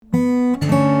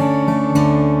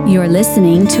You're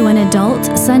listening to an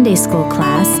adult Sunday school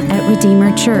class at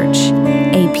Redeemer Church,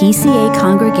 a PCA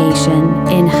congregation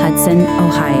in Hudson,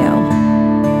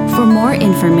 Ohio. For more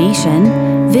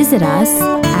information, visit us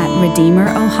at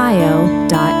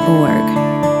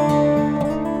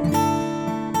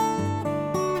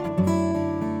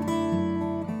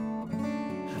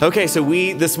redeemerohio.org. Okay, so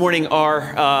we this morning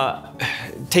are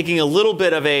taking a little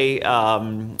bit of a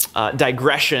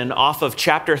digression off of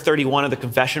chapter 31 of the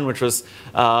Confession, which was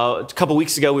a couple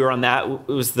weeks ago. We were on that. It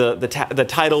was the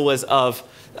title was of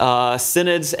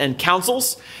synods and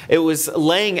councils. It was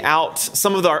laying out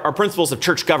some of our principles of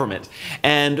church government,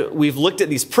 and we've looked at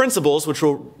these principles, which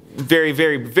we'll very,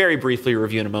 very, very briefly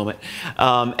review in a moment.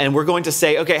 And we're going to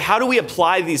say, okay, how do we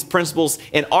apply these principles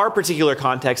in our particular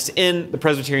context in the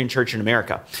Presbyterian Church in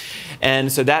America?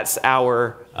 And so that's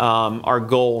our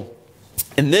goal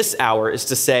in this hour, is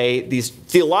to say these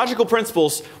theological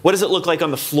principles. What does it look like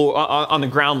on the floor, on the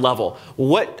ground level?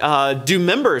 What how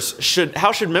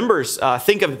should members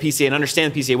think of the PCA and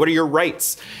understand the PCA? What are your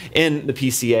rights in the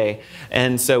PCA?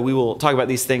 And so we will talk about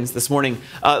these things this morning.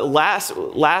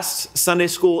 Last Sunday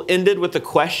school ended with a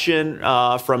question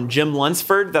from Jim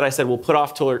Lunsford that I said we'll put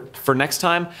off for next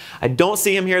time. I don't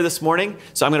see him here this morning,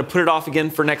 so I'm going to put it off again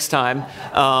for next time.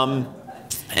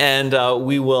 And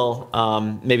we will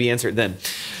maybe answer it then.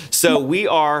 So we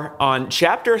are on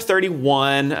chapter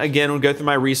 31. Again, we'll go through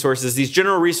my resources, these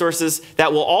general resources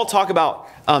that will all talk about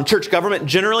church government.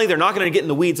 Generally, they're not going to get in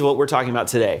the weeds of what we're talking about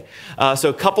today. So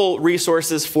a couple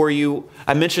resources for you.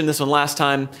 I mentioned this one last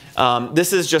time.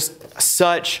 This is just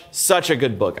such a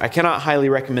good book. I cannot highly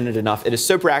recommend it enough. It is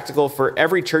so practical for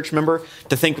every church member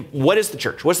to think, what is the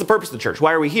church? What's the purpose of the church?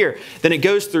 Why are we here? Then it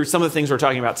goes through some of the things we're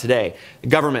talking about today.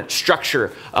 Government,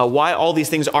 structure, why all these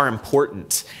things are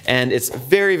important. And it's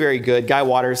very, very good. Guy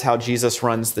Waters, How Jesus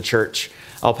Runs the Church.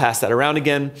 I'll pass that around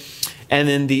again. And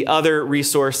then the other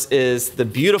resource is the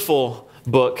beautiful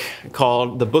book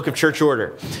called The Book of Church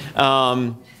Order.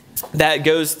 That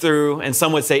goes through, and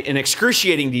some would say in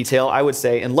excruciating detail, I would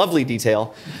say in lovely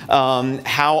detail,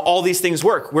 how all these things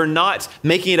work. We're not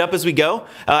making it up as we go.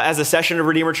 As a session of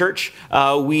Redeemer Church,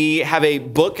 we have a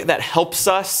book that helps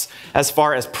us as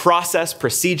far as process,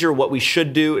 procedure, what we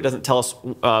should do. It doesn't tell us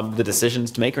the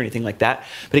decisions to make or anything like that,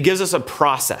 but it gives us a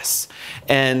process.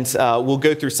 And we'll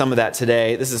go through some of that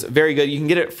today. This is very good. You can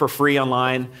get it for free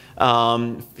online.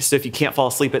 So if you can't fall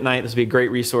asleep at night, this would be a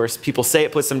great resource. People say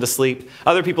it puts them to sleep.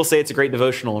 Other people say it's a great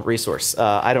devotional resource.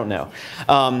 I don't know.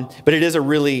 But it is a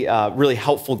really, really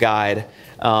helpful guide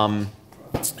to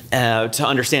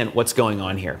understand what's going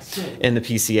on here in the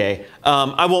PCA.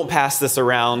 I won't pass this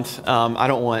around. I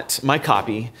don't want my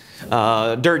copy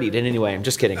dirtied in any way. I'm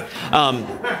just kidding.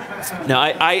 No,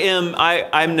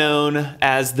 I'm known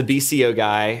as the BCO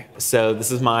guy. So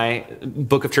this is my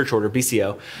Book of Church Order,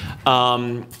 BCO.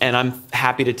 And I'm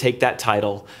happy to take that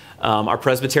title. Our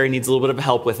presbytery needs a little bit of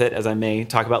help with it, as I may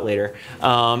talk about later.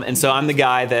 And so I'm the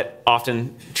guy that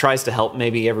often tries to help.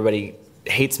 Maybe everybody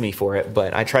hates me for it,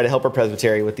 but I try to help our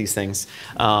presbytery with these things.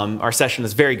 Our session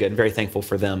is very good, very thankful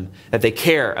for them, that they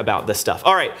care about this stuff.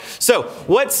 All right, so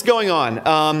what's going on?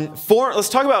 Let's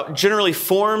talk about generally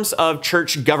forms of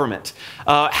church government.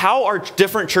 How are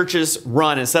different churches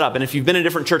run and set up? And if you've been in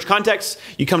different church contexts,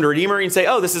 you come to Redeemer and say,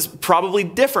 oh, this is probably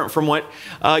different from what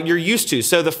you're used to.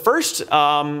 So the first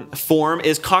form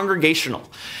is congregational.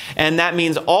 And that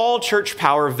means all church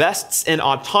power vests in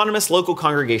autonomous local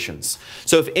congregations.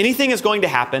 So if anything is going to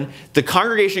happen, the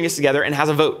congregation gets together and has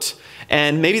a vote.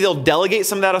 And maybe they'll delegate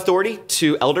some of that authority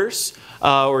to elders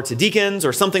or to deacons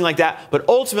or something like that. But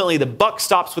ultimately, the buck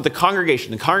stops with the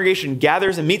congregation. The congregation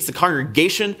gathers and meets. The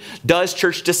congregation does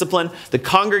church discipline. The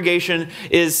congregation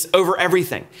is over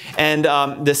everything. And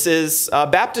this is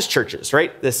Baptist churches,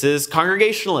 right? This is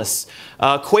Congregationalists,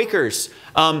 Quakers.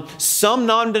 Some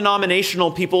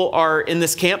non-denominational people are in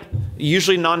this camp.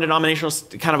 Usually non-denominational is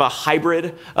kind of a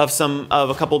hybrid of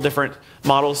a couple different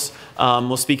models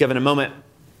we'll speak of in a moment.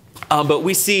 But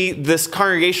we see this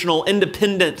congregational,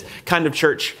 independent kind of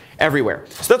church everywhere.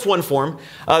 So that's one form.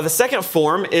 The second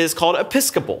form is called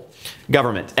episcopal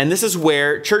government. And this is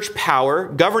where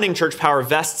governing church power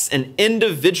vests in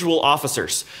individual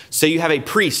officers. So you have a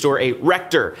priest or a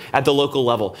rector at the local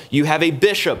level. You have a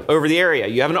bishop over the area.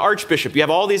 You have an archbishop. You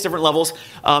have all these different levels.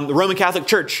 The Roman Catholic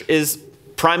Church is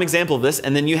prime example of this.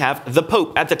 And then you have the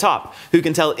Pope at the top, who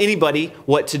can tell anybody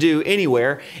what to do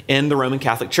anywhere in the Roman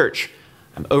Catholic Church.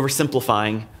 I'm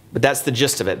oversimplifying, but that's the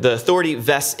gist of it. The authority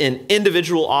vests in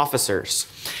individual officers.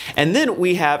 And then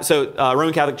we have,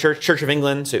 Roman Catholic Church, Church of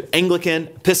England, so Anglican,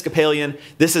 Episcopalian,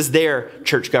 this is their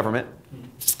church government.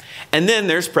 And then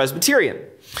there's Presbyterian.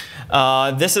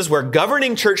 This is where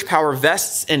governing church power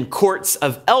vests in courts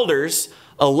of elders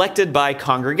elected by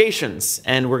congregations.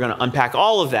 And we're going to unpack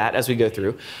all of that as we go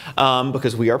through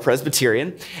because we are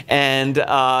Presbyterian.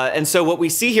 And so what we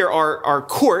see here are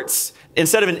courts.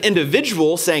 Instead of an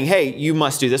individual saying, hey, you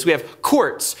must do this, we have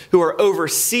courts who are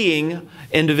overseeing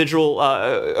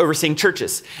overseeing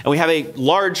churches. And we have a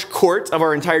large court of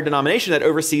our entire denomination that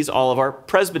oversees all of our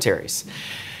presbyteries.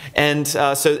 And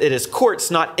so it is courts,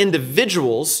 not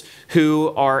individuals,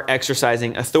 who are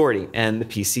exercising authority. And the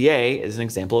PCA is an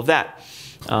example of that.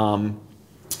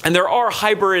 And there are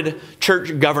hybrid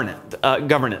church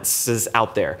governances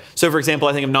out there. So, for example,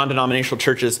 I think of non-denominational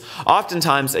churches.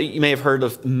 Oftentimes, you may have heard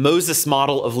of Moses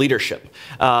model of leadership.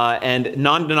 And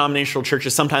non-denominational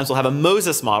churches sometimes will have a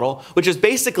Moses model, which is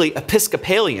basically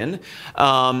Episcopalian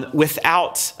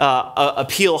without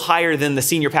appeal higher than the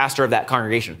senior pastor of that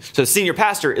congregation. So the senior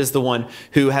pastor is the one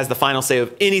who has the final say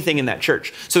of anything in that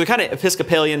church. So they're kind of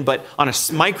Episcopalian, but on a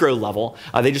micro level,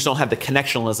 they just don't have the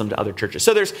connectionalism to other churches.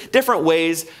 So there's different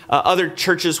ways other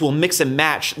churches will mix and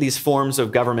match these forms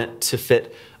of government to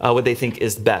fit what they think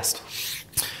is best.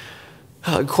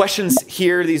 Questions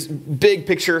here, these big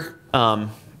picture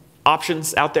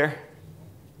options out there?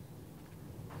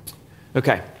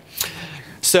 Okay.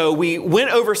 So we went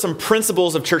over some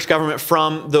principles of church government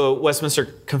from the Westminster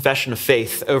Confession of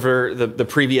Faith over the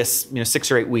previous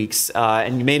 6 or 8 weeks,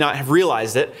 and you may not have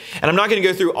realized it. And I'm not going to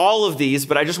go through all of these,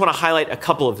 but I just want to highlight a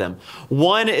couple of them.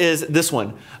 One is this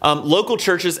one. Local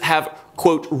churches have,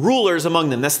 quote, rulers among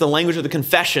them. That's the language of the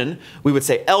confession. We would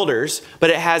say elders,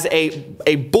 but it has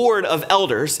a board of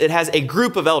elders. It has a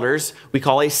group of elders, we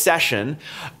call a session,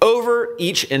 over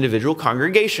each individual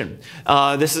congregation.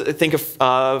 Think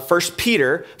of 1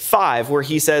 Peter 5, where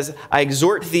he says, I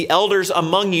exhort the elders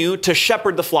among you to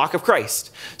shepherd the flock of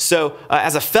Christ. So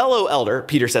as a fellow elder,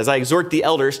 Peter says, I exhort the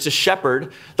elders to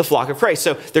shepherd the flock of Christ.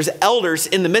 So there's elders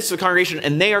in the midst of the congregation,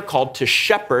 and they are called to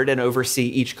shepherd and oversee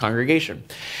each congregation.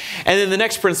 And then the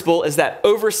next principle is that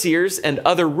overseers and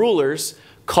other rulers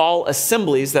call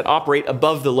assemblies that operate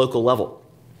above the local level.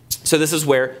 So this is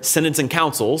where synods and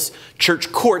councils,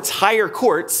 church courts, higher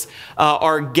courts,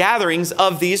 are gatherings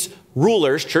of these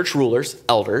rulers, church rulers,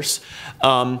 elders,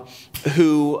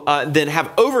 who then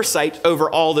have oversight over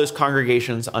all those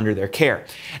congregations under their care.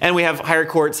 And we have higher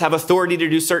courts have authority to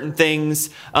do certain things.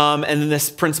 And then this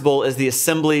principle is the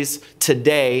assemblies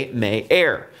today may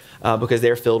err because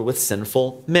they're filled with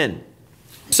sinful men.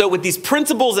 So with these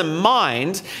principles in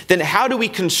mind, then how do we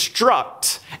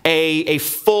construct a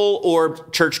full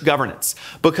orb church governance?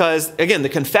 Because, again, the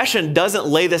confession doesn't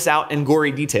lay this out in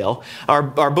gory detail. Our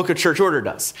book of church order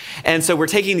does. And so we're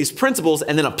taking these principles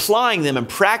and then applying them and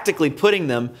practically putting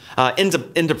them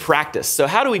into practice. So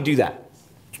how do we do that?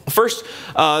 First,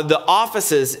 the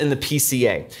offices in the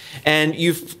PCA. And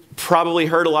you've probably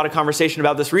heard a lot of conversation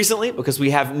about this recently because we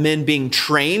have men being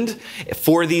trained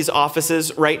for these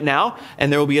offices right now,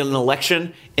 and there will be an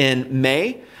election in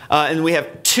May. And we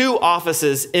have 2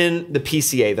 offices in the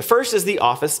PCA. The first is the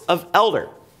office of elder.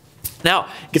 Now,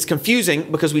 it gets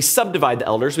confusing because we subdivide the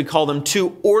elders. We call them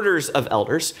 2 orders of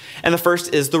elders. And the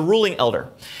first is the ruling elder.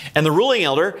 And the ruling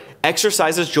elder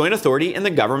exercises joint authority in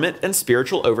the government and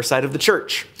spiritual oversight of the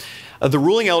church. The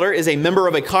ruling elder is a member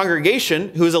of a congregation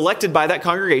who is elected by that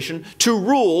congregation to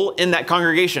rule in that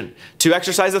congregation, to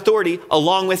exercise authority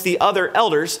along with the other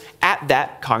elders at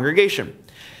that congregation.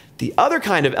 The other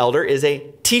kind of elder is a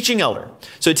teaching elder.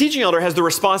 So a teaching elder has the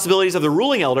responsibilities of the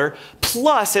ruling elder,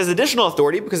 plus has additional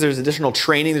authority because there's additional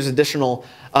training, there's additional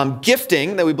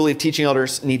gifting that we believe teaching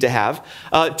elders need to have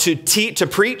to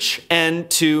preach and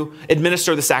to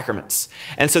administer the sacraments.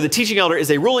 And so the teaching elder is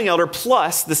a ruling elder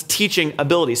plus this teaching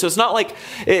ability. So it's not like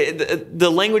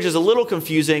the language is a little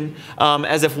confusing,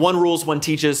 as if one rules, one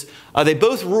teaches. They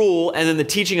both rule, and then the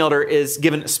teaching elder is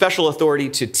given special authority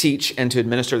to teach and to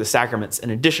administer the sacraments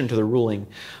in addition to the ruling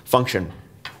function.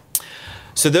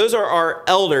 So those are our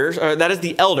elders, that is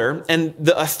the elder, and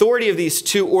the authority of these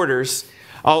 2 orders,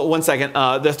 one second,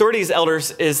 the authority of these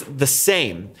elders is the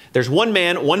same. There's one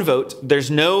man, one vote.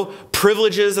 There's no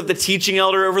privileges of the teaching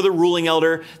elder over the ruling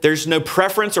elder. There's no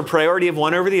preference or priority of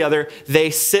one over the other.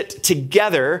 They sit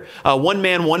together, one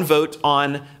man, one vote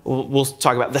on, we'll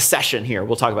talk about the session here.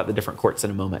 We'll talk about the different courts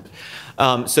in a moment.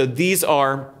 So these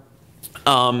are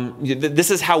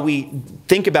this is how we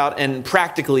think about and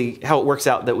practically how it works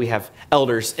out that we have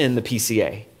elders in the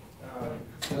PCA.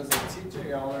 Does a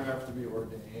teaching elder have to be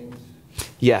ordained?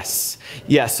 Yes.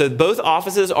 So both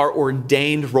offices are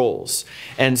ordained roles,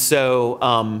 and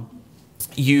so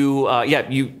you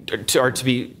are to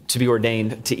be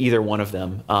ordained to either one of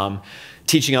them.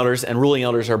 teaching elders and ruling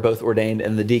elders are both ordained,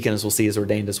 and the deacon, as we'll see, is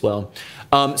ordained as well.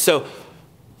 So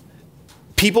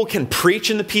people can preach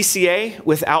in the PCA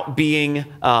without being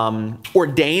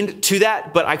ordained to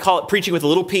that, but I call it preaching with a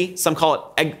little p. Some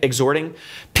call it exhorting.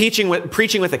 Preaching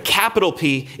with a capital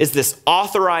P is this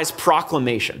authorized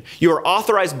proclamation. You are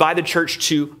authorized by the church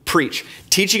to preach.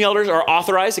 Teaching elders are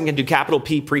authorized and can do capital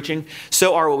P preaching.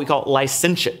 So are what we call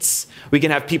licentiates. We can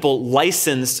have people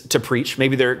licensed to preach.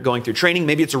 Maybe they're going through training.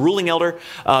 Maybe it's a ruling elder.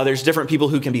 There's different people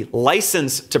who can be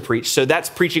licensed to preach. So that's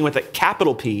preaching with a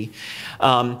capital P.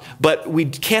 But we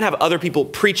can't have other people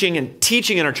preaching and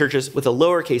teaching in our churches with a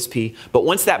lowercase p. But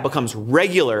once that becomes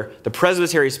regular, the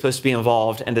presbytery is supposed to be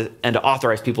involved and to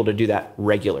authorize people to do that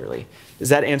regularly. Is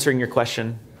that answering your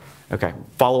question? Okay.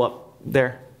 Follow up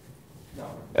there? No.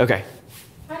 Okay.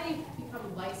 How do you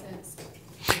become licensed?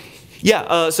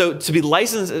 Yeah, so to be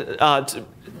licensed,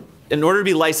 in order to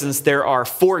be licensed, there are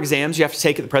 4 exams you have to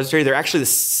take at the presbytery. They're actually the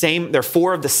same. They're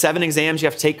 4 of the 7 exams you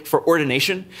have to take for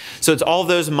ordination. So it's all of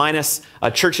those minus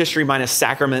church history, minus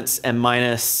sacraments, and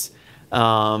minus,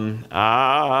 you're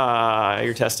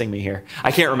testing me here.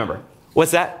 I can't remember.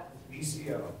 What's that?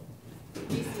 PCO.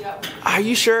 Are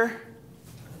you sure?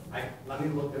 Let me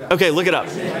look it up. Okay, look it up.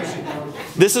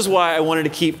 This is why I wanted to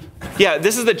keep... Yeah,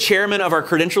 this is the chairman of our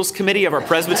credentials committee of our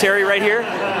presbytery right here.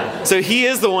 So he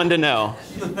is the one to know.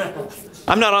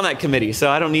 I'm not on that committee, so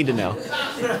I don't need to know.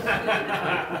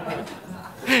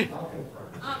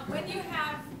 When you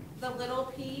have the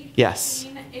little p, Yes.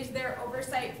 is there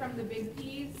oversight from the big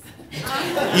P's?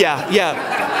 Yeah.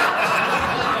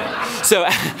 So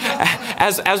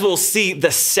as we'll see,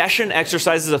 the session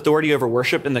exercises authority over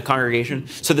worship in the congregation.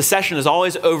 So the session is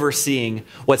always overseeing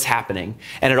what's happening,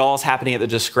 and it all is happening at the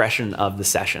discretion of the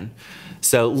session.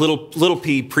 So little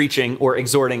p preaching or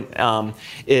exhorting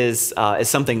is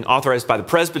something authorized by the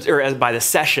presbytery or by the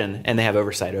session, and they have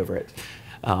oversight over it.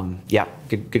 Yeah,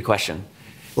 good question,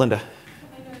 Linda.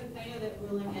 I know that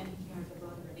ruling and teaching are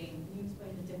both ordained. Can you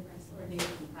explain the difference?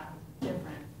 Ordination is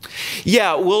different.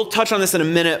 Yeah, we'll touch on this in a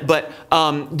minute, but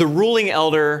the ruling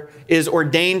elder is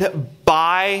ordained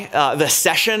by the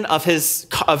session of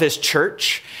his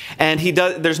church, and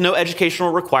there's no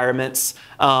educational requirements.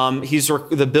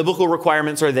 The biblical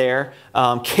requirements are there.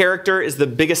 Character is the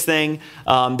biggest thing.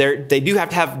 They do have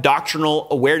to have doctrinal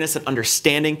awareness and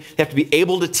understanding. They have to be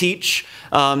able to teach.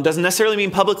 Doesn't necessarily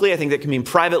mean publicly. I think that can mean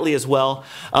privately as well.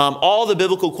 All the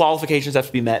biblical qualifications have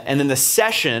to be met, and then the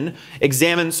session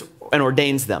examines and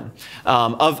ordains them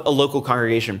of a local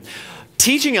congregation.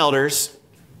 Teaching elders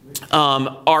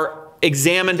are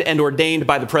examined and ordained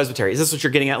by the presbytery. Is this what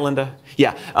you're getting at, Linda?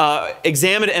 Yeah.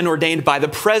 Examined and ordained by the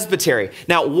presbytery.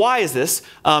 Now, why is this?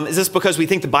 Is this because we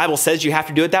think the Bible says you have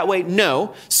to do it that way?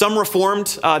 No. Some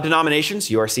Reformed denominations,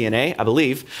 URCNA, I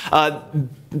believe,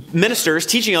 ministers,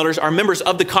 teaching elders, are members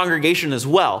of the congregation as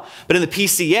well. But in the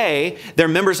PCA, they're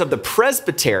members of the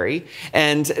presbytery,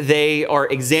 and they are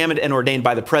examined and ordained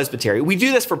by the presbytery. We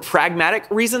do this for pragmatic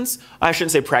reasons. I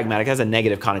shouldn't say pragmatic, it has a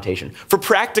negative connotation. For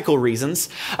practical reasons,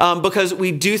 because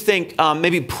we do think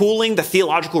maybe pooling the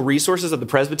theological resources of the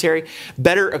presbytery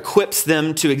better equips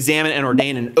them to examine and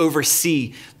ordain and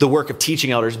oversee the work of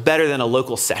teaching elders better than a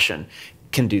local session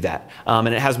can do that. And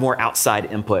it has more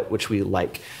outside input, which we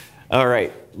like. All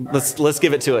right, let's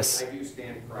give it to us. I do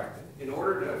stand corrected. In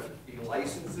order to be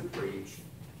licensed to preach,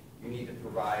 you need to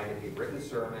provide a written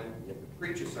sermon. You have to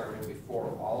preach a sermon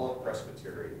before all of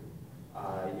Presbytery.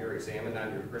 You're examined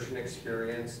on your Christian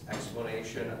experience,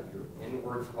 explanation of your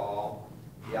inward call,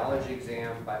 theology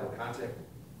exam, Bible content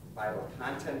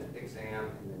exam,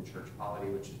 and then church polity,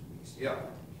 which is PCO.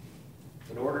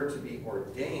 In order to be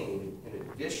ordained, in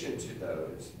addition to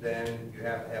those, then you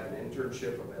have to have an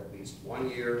internship of at least 1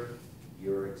 year.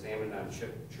 You're examined on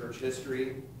church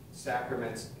history,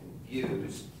 sacraments, and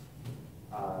views,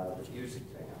 the views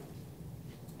exam.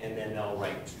 And then they'll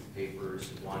write 2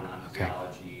 papers, one on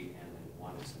theology, and then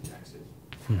one is in exit.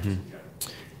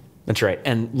 That's right.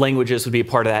 And languages would be a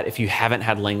part of that. If you haven't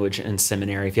had language in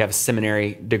seminary, if you have a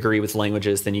seminary degree with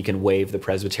languages, then you can waive the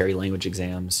presbytery language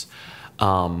exams.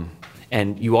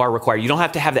 And you are required, you don't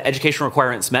have to have the educational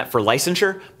requirements met for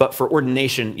licensure, but for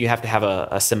ordination, you have to have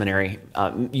a seminary,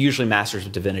 usually Master's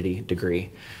of Divinity degree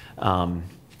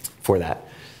for that.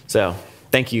 So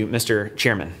thank you, Mr.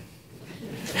 Chairman.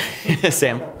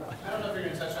 Sam? I don't know if you're going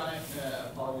to touch on it,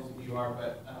 apologies if you are,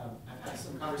 but I've had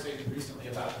some conversations recently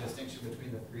about the distinction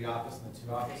between the 3 office and the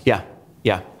 2 office. Yeah.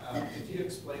 Could you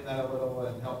explain that a little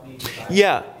and help me?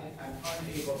 Yeah. I'm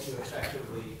unable to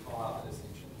effectively call out the distinction.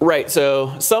 Right,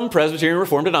 so some Presbyterian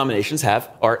Reformed denominations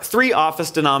are 3 office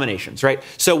denominations, right?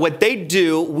 So what they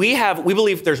do, we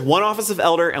believe there's 1 office of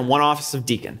elder and 1 office of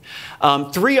deacon.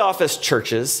 3 office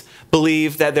churches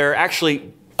believe that there are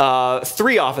actually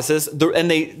 3 offices,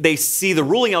 and they see the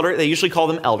ruling elder, they usually call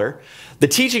them elder. The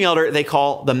teaching elder, they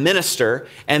call the minister,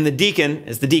 and the deacon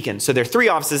is the deacon. So there are 3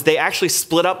 offices. They actually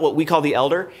split up what we call the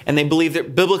elder, and they believe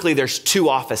that biblically there's 2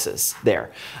 offices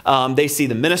there. They see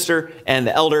the minister and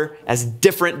the elder as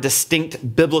different,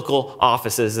 distinct biblical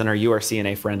offices, and our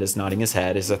URCNA friend is nodding his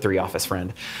head, is a 3-office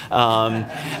friend.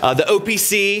 The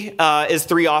OPC is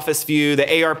 3-office view. The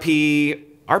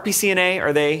RPCNA,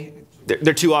 are they?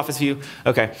 They're 2-office view?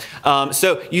 Okay.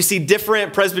 So you see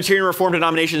different Presbyterian Reformed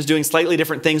denominations doing slightly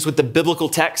different things with the biblical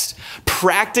text.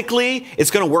 Practically,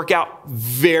 it's going to work out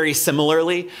very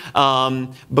similarly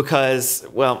because,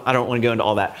 well, I don't want to go into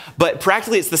all that. But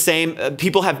practically, it's the same.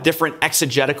 People have different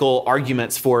exegetical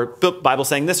arguments for the Bible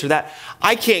saying this or that.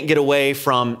 I can't get away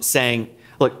from saying,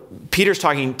 look, Peter's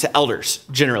talking to elders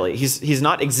generally. He's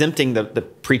not exempting the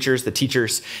preachers, the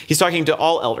teachers. He's talking to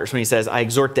all elders when he says, I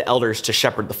exhort the elders to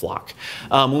shepherd the flock.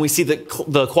 When we see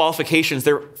the qualifications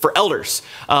there for elders,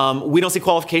 we don't see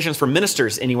qualifications for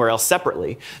ministers anywhere else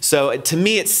separately. So to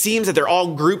me, it seems that they're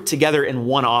all grouped together in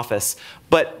 1 office.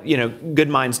 But, good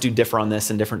minds do differ on this,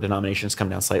 and different denominations come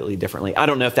down slightly differently. I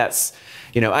don't know if that's,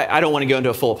 I don't want to go into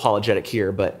a full apologetic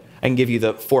here, but I can give you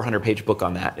the 400-page book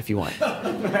on that if you want.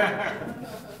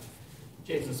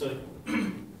 Jason, so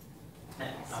I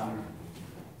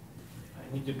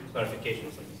need to clarification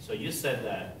on something. So you said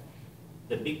that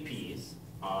the big P's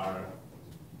are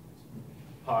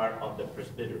part of the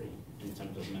presbytery in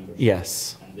terms of membership.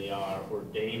 Yes. And they are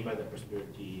ordained by the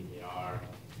presbytery. They are,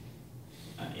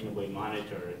 in a way,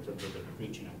 monitored in terms of the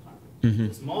preaching of content. Mm-hmm.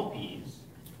 The small P's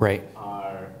Right.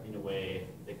 are, in a way,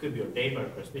 they could be ordained by the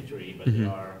presbytery, but Mm-hmm. they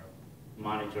are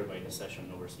monitored by the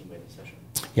session, overseen by the session.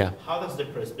 Yeah. How does the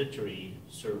presbytery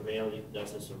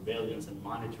does the surveillance and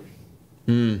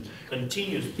monitoring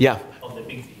continues Yeah. of the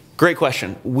big P's? Great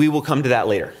question. We will come to that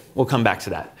later. We'll come back to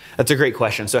that. That's a great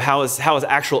question. So how is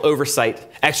actual oversight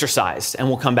exercised? And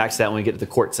we'll come back to that when we get to the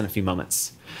courts in a few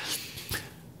moments.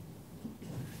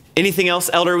 Anything else,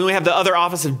 Elder? We have the other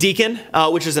office of deacon,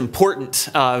 which is important,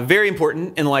 very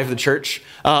important in the life of the church.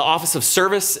 Office of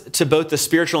service to both the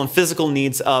spiritual and physical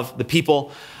needs of the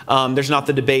people. There's not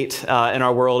the debate in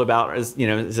our world about, is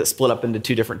it split up into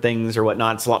 2 different things or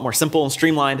whatnot. It's a lot more simple and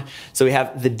streamlined. So we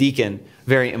have the deacon,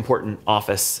 very important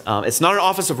office. It's not an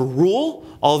office of rule,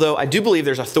 although I do believe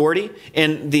there's authority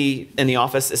in the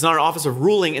office. It's not an office of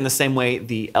ruling in the same way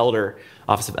the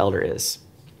office of elder is.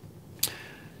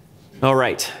 All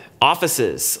right,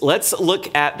 offices. Let's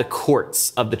look at the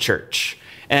courts of the church.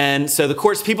 And so the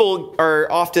courts, people are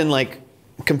often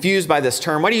confused by this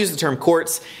term. Why do you use the term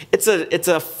courts? It's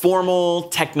a formal,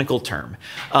 technical term.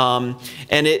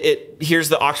 And here's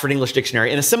the Oxford English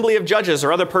Dictionary. An assembly of judges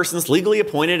or other persons legally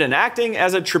appointed and acting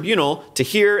as a tribunal to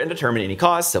hear and determine any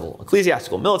cause, civil,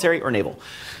 ecclesiastical, military, or naval.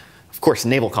 Of course,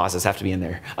 naval causes have to be in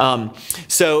there.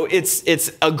 So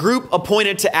it's a group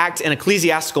appointed to act in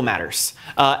ecclesiastical matters.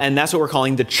 And that's what we're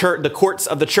calling the courts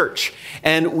of the church.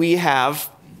 And we have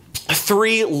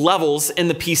 3 levels in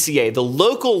the PCA. The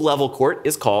local level court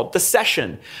is called the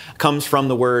session. It comes from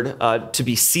the word to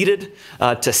be seated,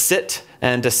 to sit,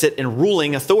 and to sit in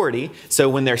ruling authority. So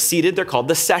when they're seated, they're called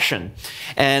the session,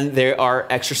 and they are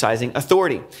exercising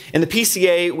authority. In the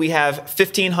PCA, we have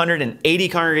 1,580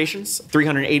 congregations,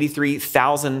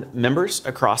 383,000 members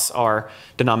across our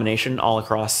denomination, all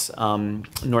across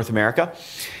North America.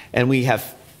 And we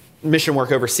have mission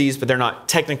work overseas, but they're not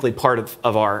technically part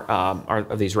of our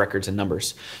of these records and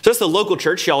numbers. So that's the local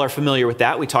church. Y'all are familiar with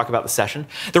that. We talk about the session.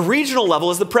 The regional level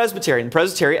is the presbytery, and the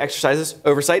presbytery exercises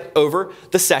oversight over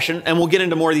the session, and we'll get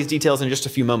into more of these details in just a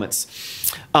few moments.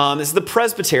 This is the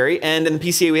presbytery, and in the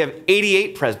PCA we have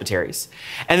 88 presbyteries.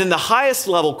 And then the highest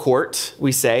level court,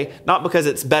 we say, not because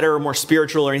it's better or more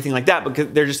spiritual or anything like that, but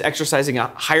because they're just exercising a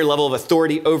higher level of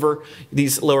authority over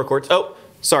these lower courts.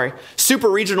 Super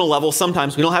regional level,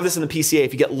 sometimes we don't have this in the PCA.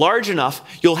 If you get large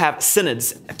enough, you'll have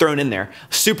synods thrown in there.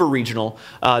 Super regional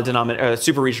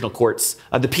courts.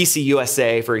 The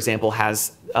PCUSA, for example,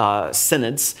 has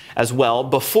synods as well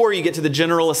before you get to the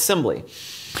General Assembly.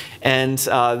 And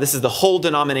this is the whole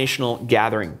denominational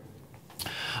gathering.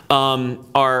 For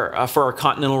our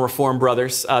continental Reformed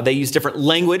brothers, they use different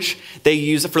language. They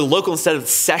use it for the local instead of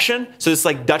session. So it's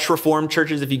like Dutch Reformed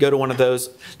churches. If you go to one of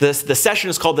those, the session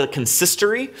is called the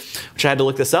consistory, which I had to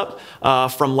look this up.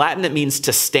 From Latin, it means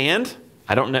to stand.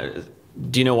 I don't know.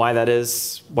 Do you know why that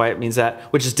is? Why it means that?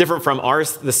 Which is different from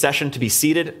ours, the session to be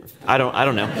seated. I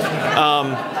don't know.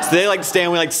 So they like to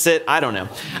stand, we like to sit. I don't know.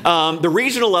 The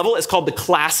regional level is called the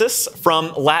classis,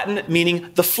 from Latin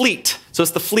meaning the fleet. So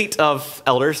it's the fleet of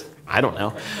elders. I don't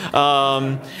know.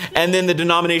 And then the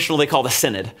denominational they call the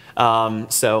synod.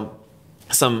 So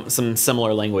some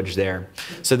similar language there.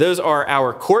 So those are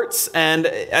our courts. And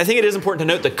I think it is important to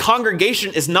note the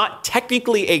congregation is not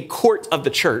technically a court of the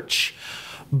church,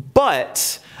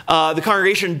 but the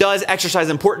congregation does exercise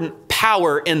important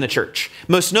power in the church,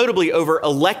 most notably over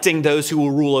electing those who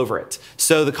will rule over it.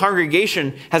 So the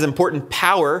congregation has important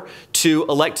power to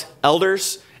elect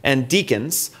elders and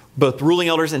deacons, both ruling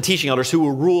elders and teaching elders, who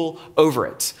will rule over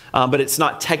it. But it's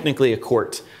not technically a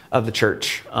court of the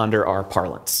church under our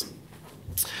parlance.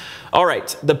 All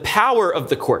right, the power of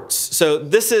the courts. So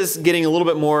this is getting a little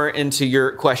bit more into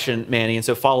your question, Manny, and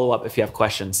so follow up if you have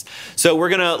questions. So we're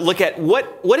going to look at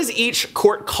what is each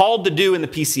court called to do in the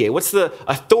PCA? What's the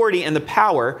authority and the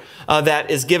power that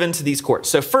is given to these courts?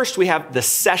 So first we have the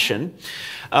session.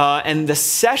 And the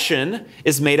session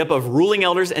is made up of ruling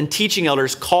elders and teaching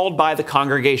elders called by the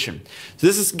congregation. So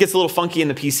this gets a little funky in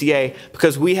the PCA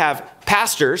because we have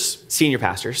pastors, senior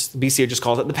pastors. The BCA just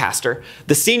calls it the pastor,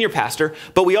 the senior pastor,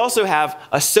 but we also have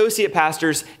associate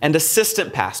pastors and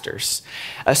assistant pastors.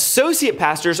 Associate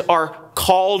pastors are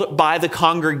called by the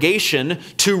congregation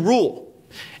to rule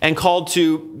and called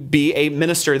to be a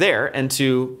minister there and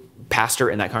to pastor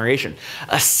in that congregation.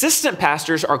 Assistant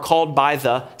pastors are called by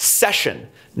the session,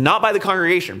 not by the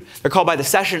congregation. They're called by the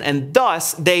session, and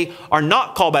thus they are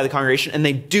not called by the congregation, and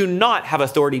they do not have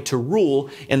authority to rule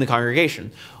in the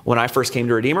congregation. When I first came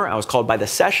to Redeemer, I was called by the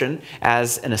session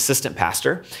as an assistant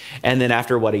pastor. And then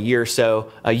after, a year or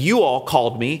so, you all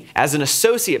called me as an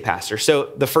associate pastor.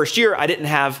 So the first year, I didn't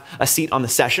have a seat on the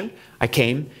session. I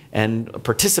came and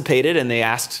participated, and they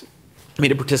asked me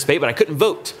to participate, but I couldn't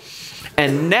vote.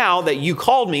 And now that you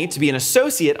called me to be an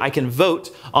associate, I can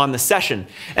vote on the session.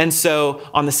 And so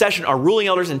on the session are ruling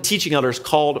elders and teaching elders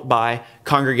called by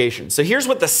congregations. So here's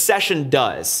what the session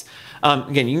does.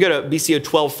 Again, you can go to BCO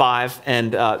 12.5,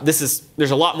 and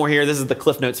there's a lot more here. This is the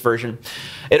Cliff Notes version.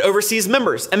 It oversees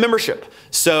members and membership.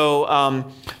 So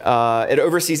it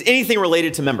oversees anything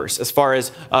related to members, as far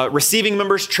as receiving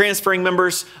members, transferring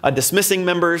members, dismissing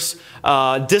members,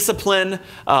 discipline,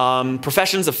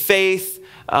 professions of faith,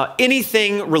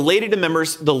 anything related to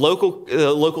members, the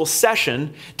local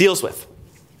session deals with.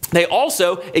 They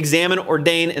also examine,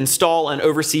 ordain, install, and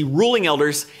oversee ruling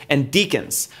elders and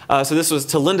deacons. So this was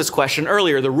to Linda's question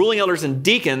earlier. The ruling elders and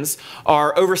deacons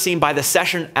are overseen by the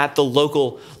session at the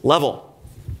local level.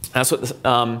 That's what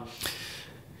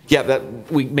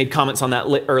we made comments on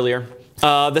that earlier.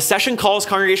 The session calls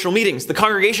congregational meetings. The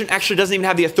congregation actually doesn't even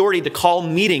have the authority to call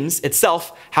meetings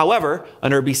itself. However,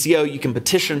 under BCO, you can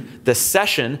petition the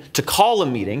session to call a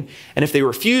meeting. And if they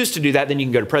refuse to do that, then you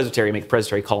can go to presbytery, make the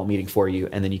presbytery call a meeting for you,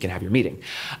 and then you can have your meeting.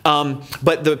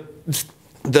 But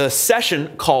the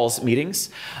session calls meetings.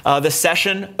 The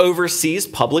session oversees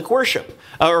public worship,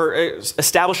 or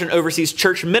establish and oversees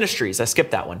church ministries. I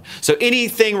skipped that one. So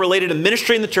anything related to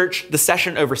ministry in the church, the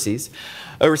session oversees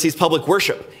public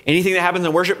worship. Anything that happens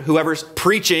in worship, whoever's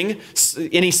preaching,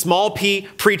 any small p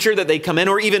preacher that they come in,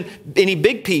 or even any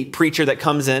big P preacher that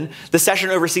comes in, the session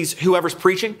oversees whoever's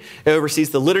preaching. It oversees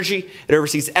the liturgy. It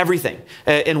oversees everything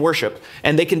in worship.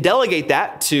 And they can delegate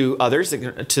that to others, to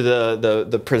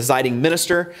the presiding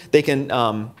minister. They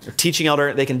can, teaching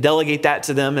elder, they can delegate that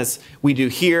to them, as we do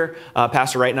here.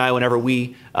 Pastor Wright and I, whenever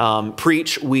we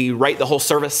preach, we write the whole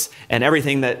service, and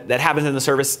everything that happens in the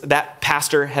service, that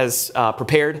pastor has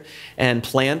prepared and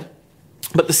planned.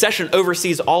 But the session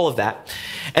oversees all of that.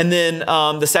 And then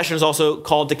the session is also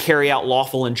called to carry out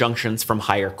lawful injunctions from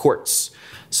higher courts.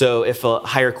 So if a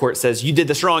higher court says, you did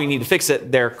this wrong, you need to fix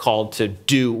it, they're called to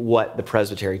do what the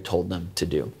presbytery told them to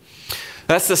do.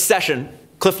 That's the session.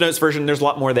 Cliff Notes version, there's a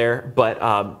lot more there,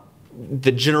 but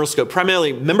the general scope,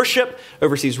 primarily membership,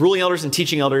 oversees ruling elders and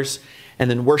teaching elders, and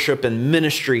then worship and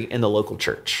ministry in the local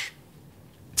church.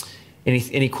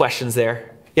 Any questions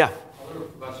there? Yeah. A little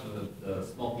question of the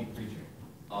small p preaching.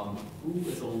 Who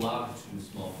is allowed to do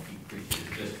small p preaching?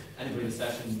 Just anybody in the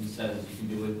session says you can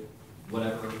do it,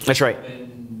 whatever. That's right.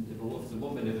 And if it's a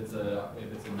woman, if it's a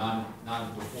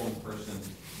non-reformed person,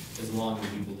 as long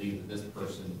as you believe that this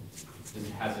person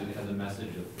has a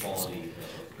message of quality,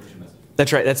 Christian message.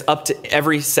 That's right. That's up to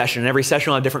every session. Every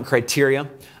session will have different criteria.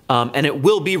 And it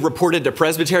will be reported to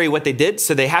presbytery what they did.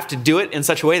 So they have to do it in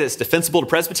such a way that's defensible to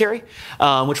presbytery,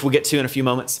 which we'll get to in a few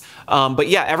moments. But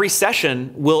yeah, every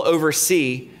session will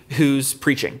oversee who's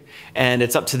preaching. And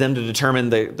it's up to them to determine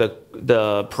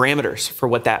the parameters for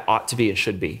what that ought to be and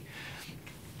should be.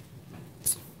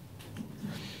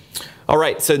 All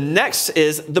right, so next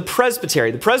is the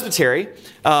presbytery. The presbytery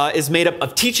is made up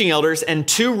of teaching elders and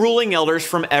 2 ruling elders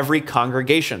from every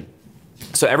congregation.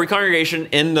 So every congregation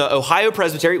in the Ohio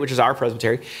Presbytery, which is our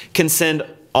presbytery, can send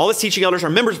all its teaching elders are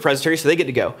members of presbytery, so they get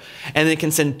to go. And they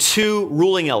can send 2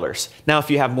 ruling elders. Now, if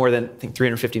you have more than, I think,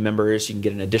 350 members, you can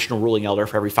get an additional ruling elder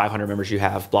for every 500 members you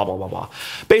have, blah, blah, blah, blah.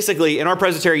 Basically, in our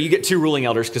presbytery, you get 2 ruling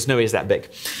elders because nobody's that big.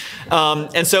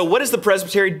 And so what does the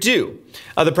presbytery do?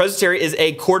 The presbytery is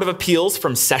a court of appeals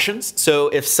from sessions. So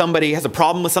if somebody has a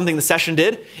problem with something the session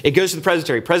did, it goes to the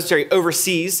presbytery. Presbytery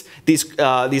oversees these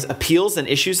appeals and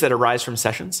issues that arise from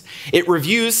sessions. It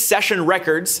reviews session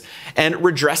records and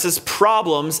redresses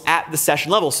problems at the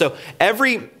session level. So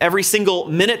every single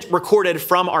minute recorded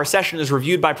from our session is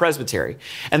reviewed by presbytery.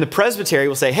 And the presbytery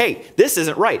will say, hey, this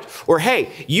isn't right. Or,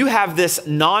 hey, you have this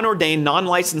non-ordained,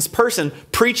 non-licensed person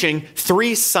preaching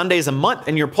 3 Sundays a month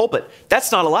in your pulpit.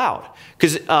 That's not allowed.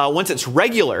 Because once it's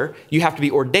regular, you have to be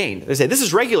ordained. They say, this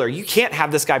is regular. You can't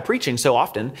have this guy preaching so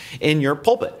often in your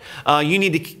pulpit. You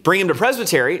need to bring him to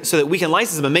presbytery so that we can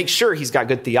license him and make sure he's got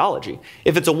good theology.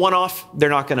 If it's a one-off, they're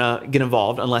not going to get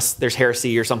involved unless there's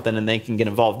heresy or something and they can get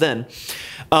involved then.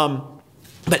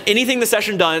 But anything the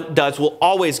session does will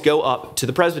always go up to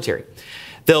the presbytery.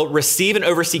 They'll receive and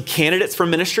oversee candidates for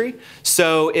ministry.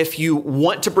 So if you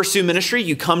want to pursue ministry,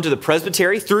 you come to the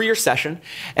presbytery through your session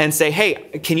and say, hey,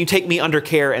 can you take me under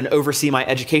care and oversee my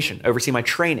education, oversee my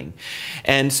training?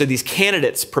 And so these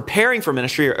candidates preparing for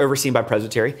ministry are overseen by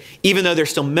presbytery, even though they're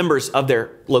still members of their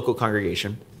local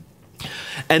congregation.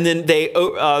 And then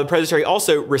the presbytery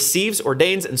also receives,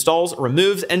 ordains, installs,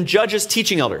 removes, and judges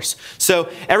teaching elders. So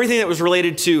everything that was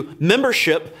related to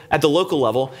membership at the local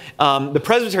level, the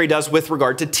presbytery does with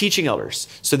regard to teaching elders.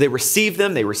 So they receive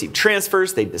them, they receive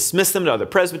transfers, they dismiss them to other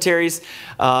presbyteries,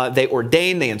 they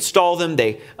ordain, they install them,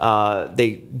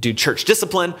 they do church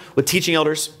discipline with teaching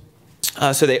elders.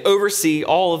 So they oversee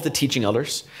all of the teaching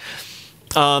elders.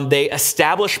 They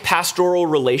establish pastoral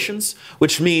relations,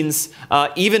 which means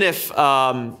even if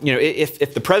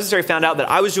if the presbytery found out that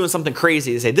I was doing something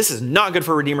crazy, they say, this is not good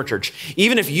for Redeemer Church.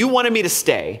 Even if you wanted me to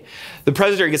stay, the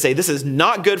presbytery could say, this is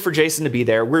not good for Jason to be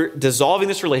there. We're dissolving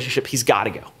this relationship. He's got to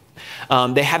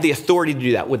go. They have the authority to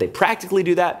do that. Would they practically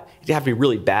do that? It'd have to be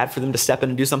really bad for them to step in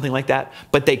and do something like that.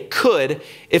 But they could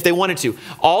if they wanted to.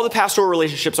 All the pastoral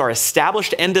relationships are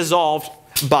established and dissolved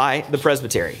by the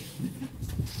presbytery.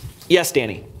 Yes,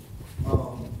 Danny.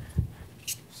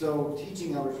 So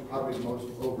teaching elders are probably the most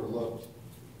overlooked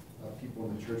people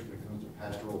in the church when it comes to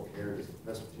pastoral care. Does the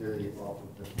presbytery offer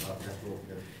pastoral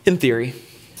care? In theory.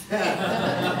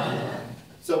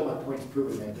 So my point's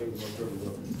proven, man. They're the most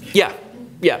overlooked.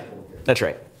 Yeah, that's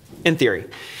right. In theory.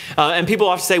 And people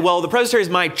often say, well, the presbytery is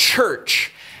my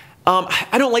church.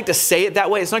 I don't like to say it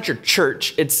that way. It's not your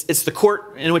church. It's the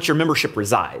court in which your membership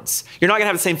resides. You're not going to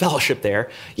have the same fellowship there.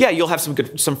 Yeah, you'll have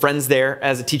some friends there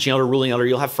as a teaching elder, ruling elder.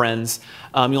 You'll have friends.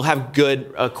 You'll have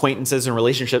good acquaintances and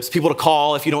relationships, people to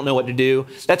call if you don't know what to do.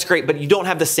 That's great, but you don't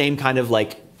have the same kind of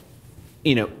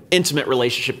intimate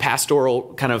relationship,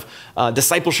 pastoral kind of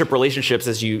discipleship relationships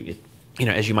as you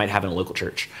might have in a local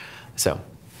church. So.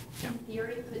 In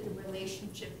theory, could the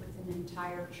relationship with an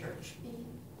entire church be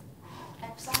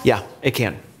exiled? Yeah, it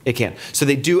can. So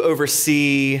they do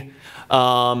oversee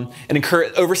and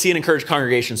encourage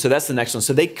congregations. So that's the next one.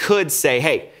 So they could say,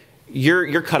 hey,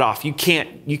 you're cut off. You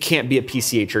can't be a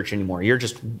PCA church anymore. You're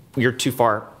too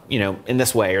far, in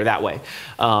this way or that way.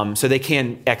 So they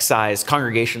can excise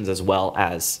congregations as well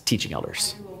as teaching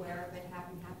elders. Are you aware of it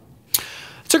having happened?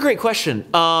 It's a great question.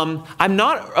 I'm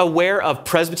not aware of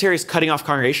presbyteries cutting off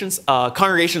congregations.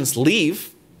 Congregations leave.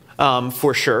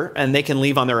 For sure, and they can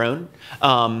leave on their own.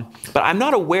 But I'm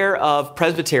not aware of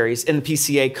presbyteries in the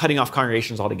PCA cutting off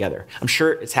congregations altogether. I'm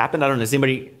sure it's happened. I don't know. Is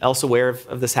anybody else aware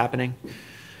of this happening?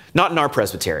 Not in our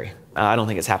presbytery. I don't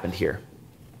think it's happened here.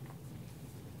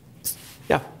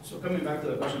 Yeah. So coming back to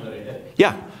the question that I had.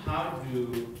 Yeah.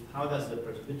 How does the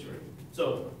presbytery?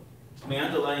 So my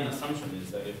underlying assumption is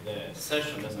that if the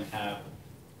session doesn't have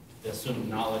the assumed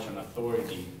knowledge and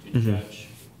authority to judge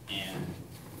and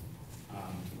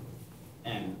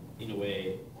in a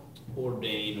way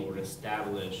ordain or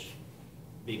establish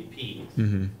big P's,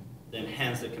 then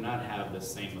hence it cannot have the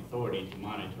same authority to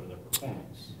monitor their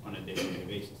performance on a day-to-day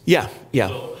basis. Yeah.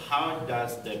 So how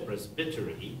does the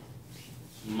presbytery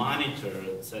monitor,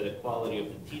 say, the quality of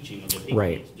the teaching of the big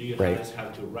Right. P's? Do you Right. guys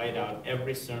have to write out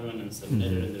every sermon and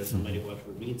submit it, and there's somebody who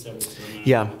reads every sermon?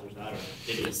 Yeah. Or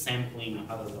they do sampling?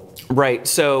 How does that work? Right.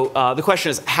 So the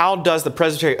question is, how does the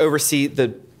presbytery oversee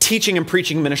the teaching and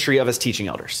preaching ministry of his teaching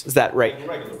elders? Is that right?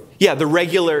 Regular. Yeah,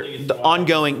 the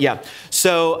ongoing, yeah.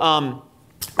 So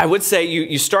I would say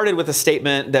you started with a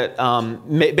statement that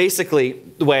basically,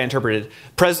 the way I interpreted,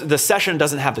 the session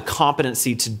doesn't have the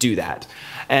competency to do that.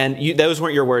 And those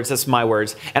weren't your words, that's my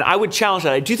words. And I would challenge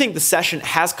that. I do think the session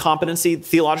has competency,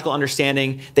 theological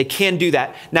understanding. They can do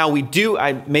that. Now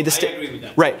I made the statement. I agree with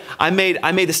that. Right. I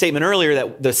made the statement earlier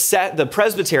that the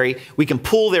presbytery, we can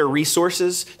pool their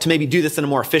resources to maybe do this in a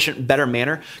more efficient, better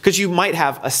manner. Because you might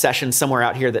have a session somewhere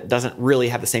out here that doesn't really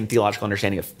have the same theological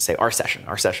understanding of, say, our session.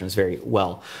 Our session is very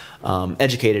well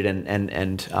educated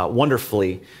and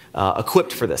wonderfully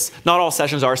equipped for this. Not all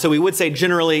sessions are. So we would say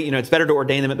generally, it's better to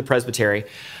ordain them at the presbytery.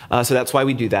 So that's why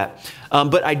we do that.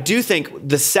 But I do think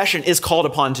the session is called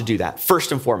upon to do that,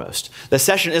 first and foremost. The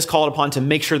session is called upon to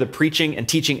make sure the preaching and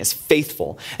teaching is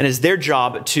faithful. And it's their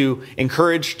job to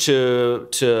encourage, to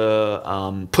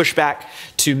push back,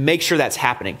 to make sure that's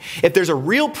happening. If there's a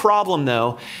real problem,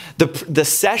 though, the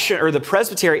session or the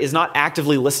presbytery is not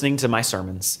actively listening to my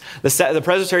sermons. The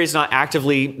presbytery is not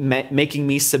actively making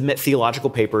me submit theological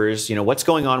papers. What's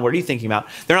going on? What are you thinking about?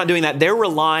 They're not doing that. They're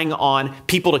relying on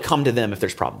people to come to them if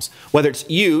there's problems. Whether it's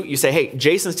you say, hey,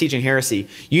 Jason's teaching heresy.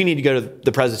 You need to go to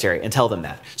the presbytery and tell them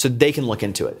that so they can look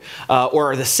into it.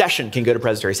 Or the session can go to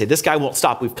presbytery and say, this guy won't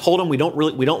stop. We've told him we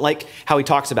don't like how he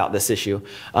talks about this issue.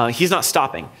 He's not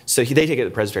stopping. So they take it to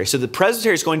the presbytery. So the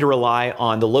presbytery is going to rely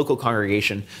on the local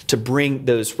congregation to bring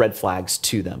those red flags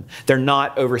to them. They're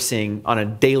not overseeing on a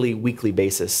daily, weekly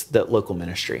basis the local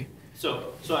ministry.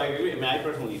 So I agree. I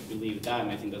personally believe that,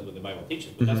 and I think that's what the Bible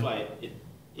teaches. But that's why it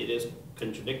is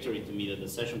contradictory to me that the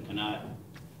session cannot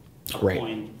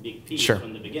appoint big P's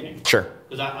from the beginning. Sure.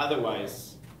 Because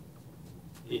otherwise,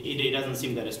 it doesn't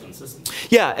seem that it's consistent.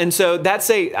 Yeah, and so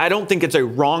I don't think it's a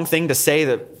wrong thing to say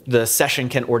that the session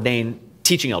can ordain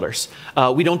teaching elders.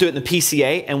 We don't do it in the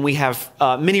PCA, and we have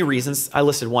many reasons. I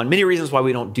listed many reasons why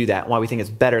we don't do that, why we think it's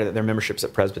better that their membership's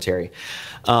at presbytery.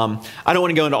 I don't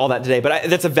want to go into all that today, but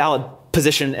that's a valid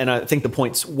position, and I think the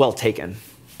point's well taken.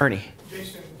 Ernie.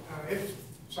 Jason, if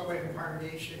somebody in the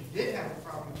congregation did have a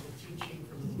problem with teaching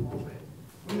from the pulpit,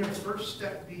 wouldn't their first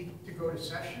step be to go to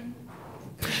session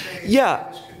and say, yeah.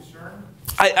 this concern?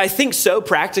 I think so,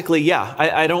 practically, yeah.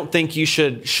 I don't think you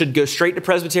should go straight to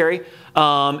presbytery.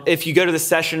 If you go to the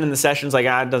session and the session's like,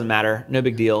 it doesn't matter, no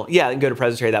big deal. Yeah, you can go to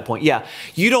presbytery at that point. Yeah,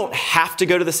 you don't have to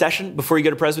go to the session before you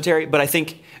go to presbytery, but I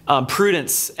think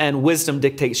prudence and wisdom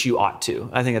dictates you ought to.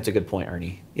 I think that's a good point,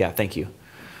 Ernie. Yeah, thank you.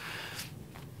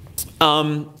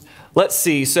 Let's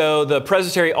see. So the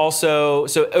presbytery also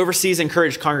oversees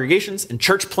encouraged congregations and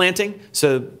church planting.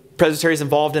 So presbytery is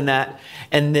involved in that,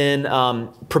 and then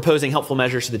proposing helpful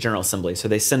measures to the General Assembly. So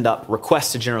they send up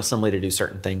requests to General Assembly to do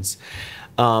certain things.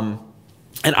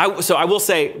 And I will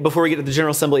say, before we get to the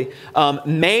General Assembly,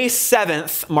 May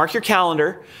 7th, mark your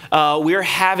calendar, we are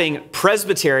having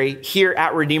presbytery here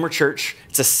at Redeemer Church.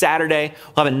 It's a Saturday.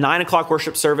 We'll have a 9 o'clock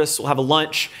worship service. We'll have a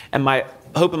lunch, and my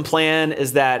hope and plan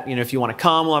is that, if you want to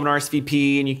come, we'll have an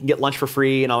RSVP and you can get lunch for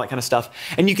free and all that kind of stuff.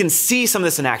 And you can see some of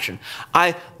this in action.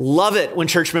 I love it when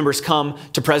church members come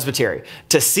to presbytery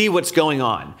to see what's going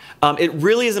on. It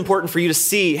really is important for you to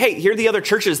see, hey, here are the other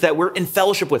churches that we're in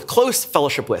fellowship with, close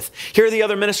fellowship with. Here are the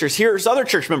other ministers. Here's other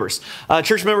church members.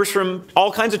 Church members from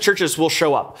all kinds of churches will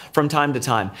show up from time to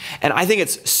time. And I think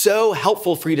it's so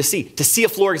helpful for you to see a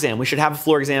floor exam. We should have a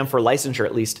floor exam for licensure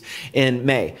at least in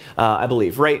May, I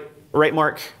believe. Right,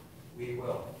 Mark? We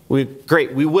will.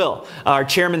 We will. Our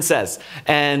chairman says.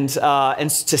 And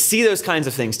to see those kinds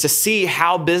of things, to see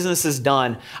how business is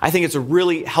done, I think it's a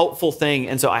really helpful thing.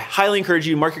 And so I highly encourage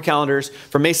you, mark your calendars.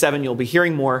 For May 7, you'll be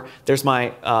hearing more. There's my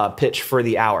pitch for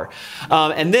the hour.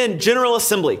 And then General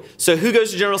Assembly. So who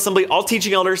goes to General Assembly? All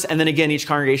teaching elders. And then again, each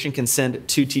congregation can send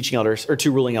 2 teaching elders or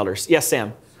 2 ruling elders. Yes,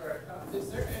 Sam? Sorry, is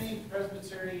there any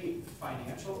presbytery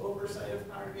financial oversight of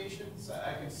congregations?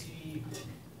 I can see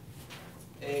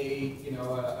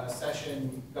a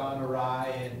session gone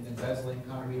awry and embezzling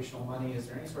congregational money. Is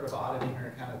there any sort of auditing or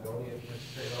accountability at the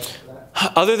presbytery level for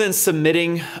that? Other than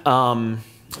submitting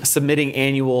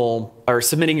annual or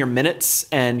submitting your minutes,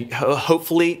 and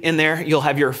hopefully in there you'll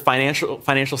have your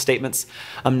financial statements.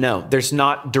 No, there's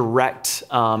not direct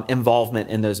involvement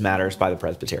in those matters by the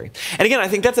presbytery. And again, I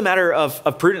think that's a matter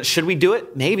of prudence. Should we do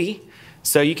it? Maybe.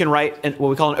 So you can write what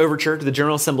we call an overture to the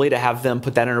General Assembly to have them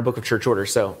put that in our book of church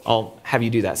orders. So I'll have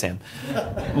you do that, Sam.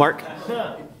 Mark?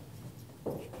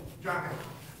 John.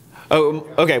 Oh,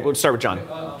 okay. We'll start with John.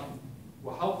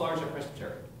 Well, how large is a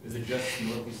presbytery? Is it just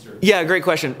Northeastern? Yeah, great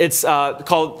question. It's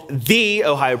called the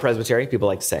Ohio Presbytery, people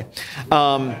like to say.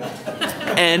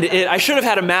 And I should have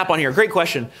had a map on here. Great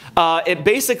question. It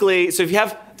basically, so if you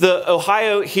have the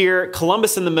Ohio here,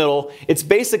 Columbus in the middle. It's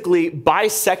basically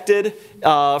bisected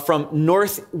from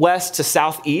northwest to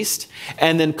southeast,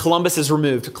 and then Columbus is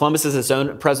removed. Columbus is its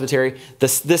own presbytery.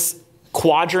 This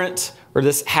quadrant, or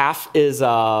this half, is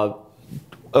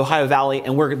Ohio Valley,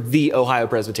 and we're the Ohio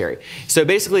Presbytery. So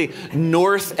basically,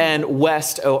 north and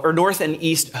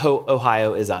east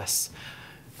Ohio is us.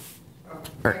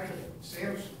 Back to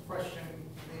Sam's question,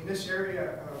 I mean, this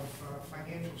area of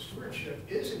financial stewardship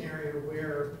is an area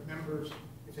where members,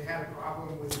 if they had a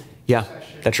problem with the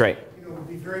session, that's right. Would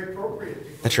be very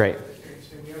appropriate. To That's right.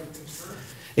 say we have a concern.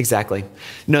 Exactly.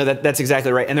 No, that's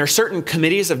exactly right. And there are certain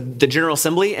committees of the General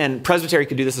Assembly, and Presbytery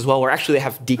could do this as well, where actually they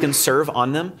have deacons serve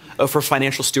on them for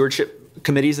financial stewardship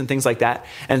committees and things like that.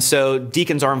 And so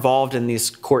deacons are involved in these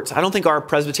courts. I don't think our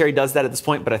Presbytery does that at this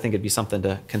point, but I think it'd be something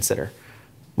to consider.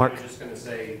 Mark? I was just going to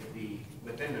say,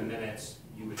 within the minutes,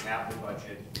 you would have the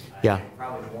budget. Yeah. And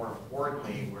probably more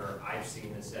importantly, where I've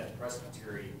seen this at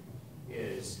Presbytery,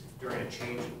 is during a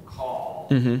change of call,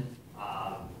 the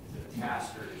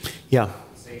pastor's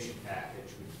compensation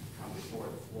package would come before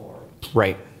the floor.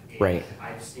 Right, And right.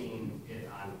 I've seen it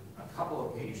on a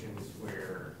couple occasions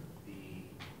where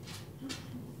the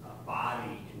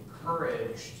body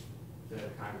encouraged the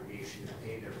congregation to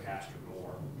pay their pastor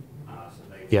more, so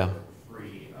they were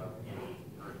free of any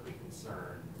earthly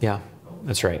concern. Yeah,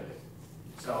 that's right.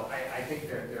 So I think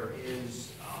there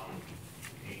is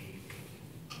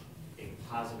a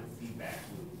positive feedback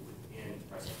loop within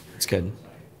Presbyterian. That's good.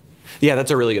 Yeah,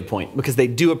 that's a really good point, because they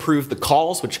do approve the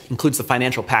calls, which includes the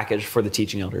financial package for the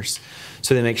teaching elders.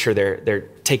 So they make sure they're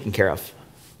taken care of.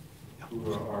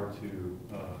 Who are to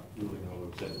really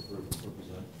know if that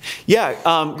represent?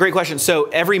 Yeah, great question. So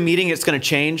every meeting it's going to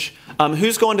change.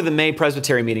 Who's going to the May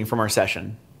Presbytery meeting from our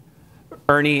session?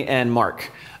 Ernie and Mark.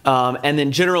 And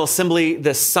then General Assembly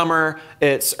this summer,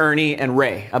 it's Ernie and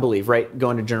Ray, I believe, right?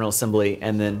 Going to General Assembly,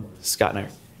 and then Scott and I.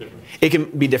 Different. It can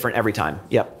be different every time.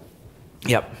 Yep.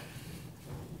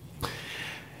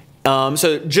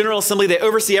 So General Assembly, they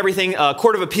oversee everything.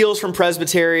 Court of Appeals from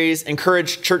presbyteries,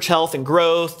 encourage church health and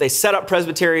growth. They set up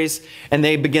presbyteries, and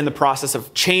they begin the process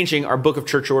of changing our Book of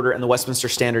Church Order and the Westminster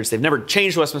Standards. They've never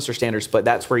changed Westminster Standards, but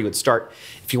that's where you would start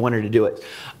if you wanted to do it.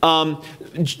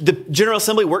 The General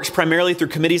Assembly works primarily through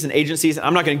committees and agencies.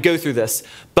 I'm not going to go through this,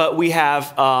 but we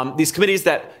have these committees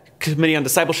that Committee on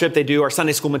Discipleship, they do our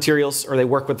Sunday school materials, or they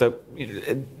work with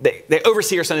they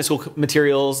oversee our Sunday school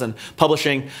materials and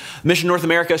publishing. Mission North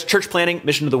America is church planting.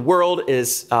 Mission to the World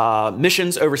is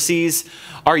missions overseas.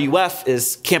 RUF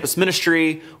is campus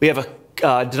ministry. We have a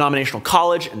denominational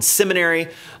college and seminary.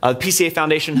 The PCA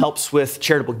Foundation helps with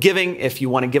charitable giving. If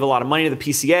you want to give a lot of money to the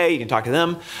PCA, you can talk to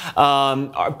them.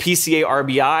 Our PCA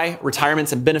RBI,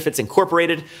 Retirements and Benefits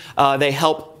Incorporated, they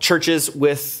help churches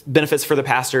with benefits for the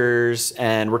pastors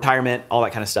and retirement, all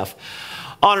that kind of stuff.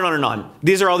 On and on and on.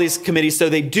 These are all these committees, so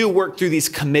they do work through these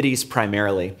committees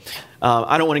primarily.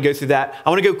 I don't want to go through that. I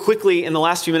want to go quickly. In the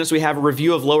last few minutes, we have a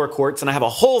review of lower courts, and I have a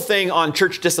whole thing on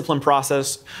church discipline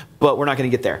process, but we're not going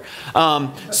to get there.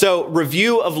 So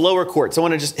review of lower courts. I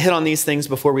want to just hit on these things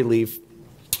before we leave.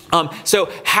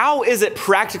 So how is it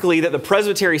practically that the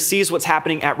presbytery sees what's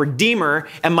happening at Redeemer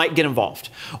and might get involved?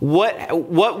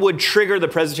 What would trigger the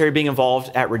presbytery being involved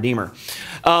at Redeemer?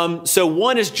 So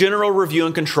one is general review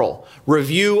and control,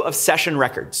 review of session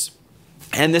records.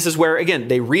 And this is where, again,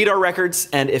 they read our records,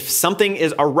 and if something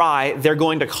is awry, they're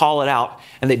going to call it out.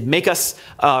 And they'd make us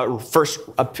first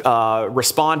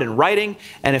respond in writing.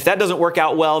 And if that doesn't work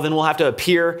out well, then we'll have to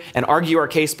appear and argue our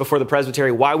case before the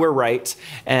presbytery why we're right.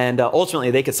 And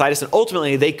ultimately, they could cite us. And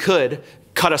ultimately, they could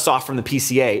cut us off from the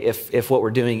PCA if what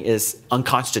we're doing is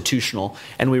unconstitutional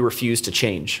and we refuse to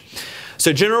change.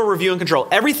 So general review and control.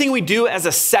 Everything we do as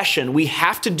a session, we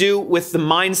have to do with the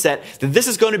mindset that this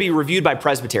is going to be reviewed by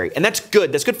presbytery. And that's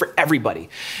good. That's good for everybody,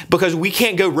 because we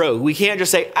can't go rogue. We can't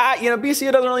just say,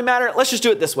 BCA doesn't really matter. Let's just do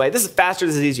it this way. This is faster.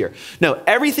 This is easier. No,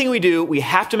 everything we do, we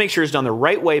have to make sure it's done the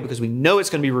right way, because we know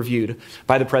it's going to be reviewed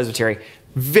by the presbytery.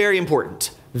 Very important.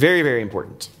 Very, very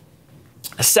important.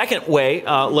 A second way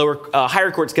higher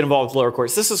courts get involved with lower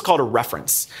courts, this is called a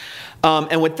reference.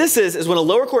 And what this is when a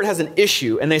lower court has an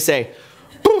issue and they say,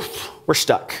 poof, we're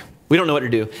stuck. We don't know what to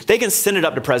do. They can send it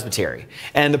up to presbytery,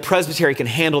 and the presbytery can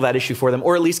handle that issue for them,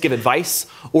 or at least give advice,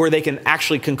 or they can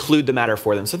actually conclude the matter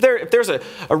for them. So if there's a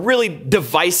really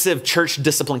divisive church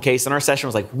discipline case, and our session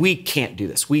was like, we can't do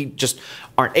this. We just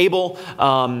aren't able.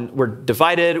 We're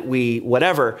divided.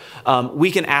 Whatever. We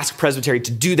can ask presbytery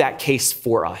to do that case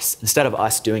for us instead of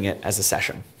us doing it as a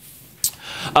session.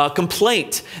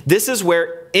 Complaint. This is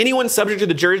where anyone subject to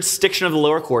the jurisdiction of the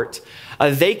lower court,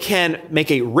 they can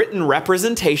make a written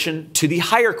representation to the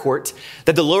higher court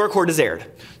that the lower court has erred.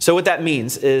 So what that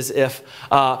means is if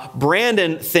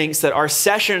Brandon thinks that our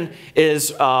session has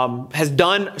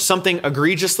done something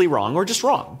egregiously wrong or just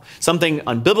wrong, something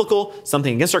unbiblical,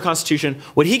 something against our Constitution,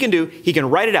 what he can do, he can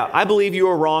write it out. I believe you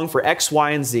are wrong for X,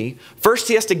 Y, and Z. First,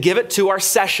 he has to give it to our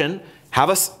session,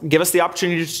 give us the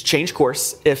opportunity to change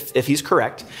course if he's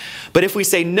correct. But if we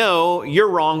say, no, you're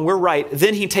wrong, we're right,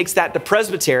 then he takes that to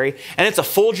presbytery, and it's a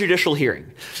full judicial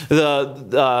hearing.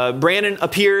 Brandon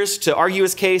appears to argue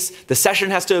his case, the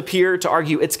session has to appear to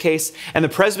argue its case, and the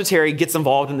presbytery gets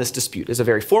involved in this dispute. It's a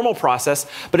very formal process,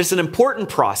 but it's an important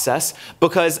process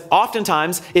because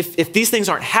oftentimes, if these things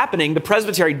aren't happening, the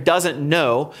presbytery doesn't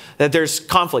know that there's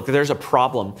conflict, that there's a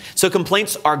problem. So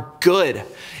complaints are good.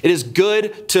 It is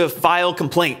good to file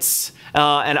complaints.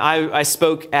 And I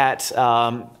spoke at,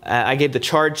 I gave the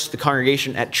charge to the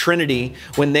congregation at Trinity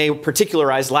when they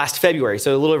particularized last February,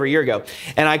 so a little over a year ago.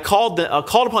 And I called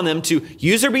upon them to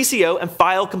use their BCO and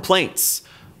file complaints.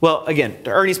 Well, again,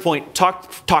 to Ernie's point,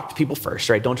 talk to people first,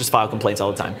 right? Don't just file complaints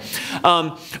all the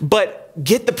time. But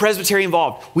get the presbytery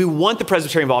involved. We want the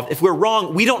presbytery involved. If we're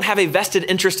wrong, we don't have a vested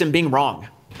interest in being wrong.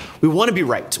 We want to be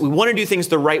right. We want to do things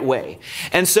the right way.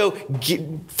 And so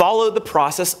follow the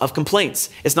process of complaints.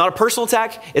 It's not a personal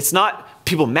attack. It's not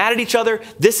people mad at each other.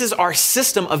 This is our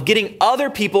system of getting other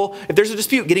people, if there's a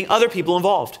dispute, getting other people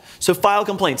involved. So file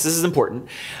complaints. This is important.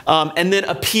 And then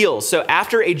appeals. So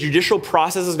after a judicial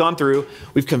process has gone through,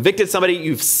 we've convicted somebody,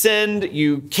 you've sinned,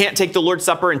 you can't take the Lord's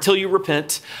Supper until you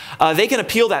repent. They can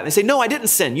appeal that. And they say, no, I didn't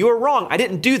sin. You were wrong. I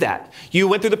didn't do that. You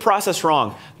went through the process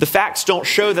wrong. The facts don't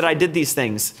show that I did these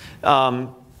things.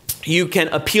 You can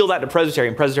appeal that to presbytery,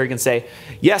 and presbytery can say,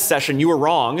 yes, session, you were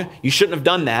wrong. You shouldn't have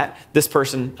done that. This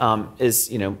person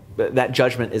that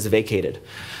judgment is vacated.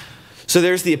 So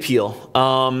there's the appeal.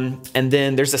 And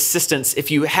then there's assistance. If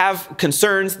you have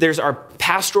concerns, there's our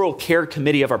pastoral care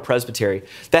committee of our presbytery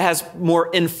that has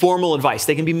more informal advice.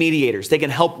 They can be mediators. They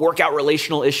can help work out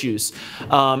relational issues.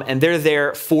 And they're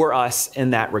there for us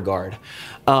in that regard.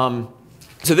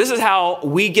 So this is how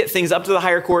we get things up to the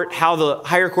higher court, how the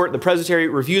higher court, the presbytery,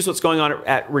 reviews what's going on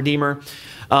at Redeemer.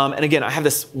 And again, I have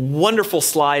this wonderful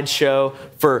slideshow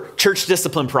for church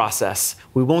discipline process.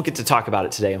 We won't get to talk about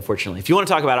it today, unfortunately. If you want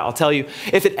to talk about it, I'll tell you.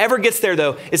 If it ever gets there,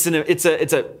 though,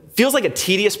 feels like a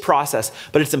tedious process,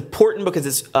 but it's important because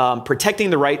it's protecting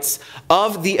the rights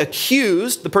of the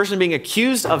accused, the person being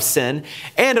accused of sin,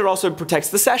 and it also protects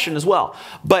the session as well.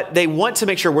 But they want to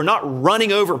make sure we're not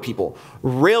running over people,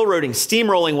 railroading,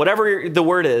 steamrolling, whatever the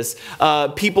word is,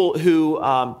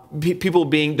 people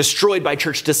being destroyed by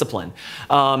church discipline.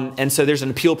 And so there's an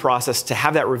appeal process to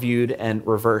have that reviewed and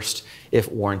reversed if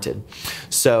warranted.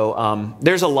 So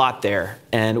there's a lot there,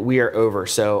 and we are over.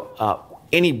 So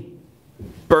any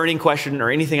burning question or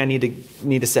anything I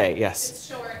need to say? Yes. It's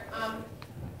short.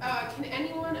 Can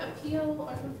anyone appeal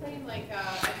or complain? Like,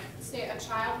 say, a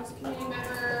child who's a community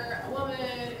member, a woman,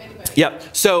 anybody?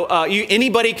 Yep. So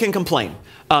anybody can complain.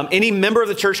 Any member of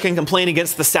the church can complain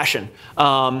against the session.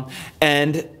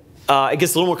 It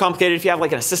gets a little more complicated if you have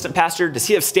like an assistant pastor. Does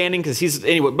he have standing? Because he's,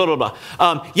 anyway, blah, blah,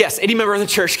 blah. Yes, any member of the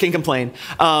church can complain.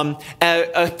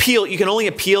 Appeal, you can only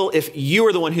appeal if you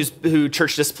are the one who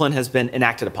church discipline has been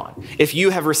enacted upon. If you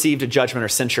have received a judgment or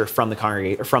censure from the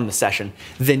congregation or from the session,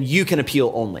 then you can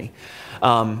appeal only.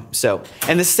 And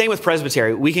the same with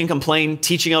presbytery. We can complain,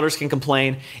 teaching elders can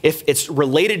complain. If it's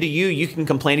related to you, you can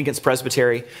complain against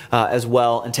presbytery as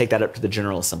well and take that up to the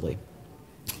General Assembly.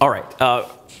 All right,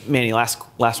 Manny, last one.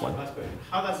 Last question.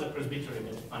 How does the presbytery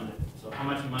get funded? So how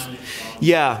much money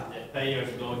the payers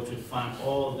going to fund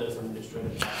all this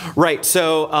administrative? Right,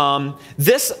 so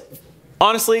this,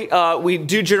 honestly, we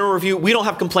do general review. We don't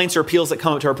have complaints or appeals that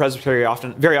come up to our presbytery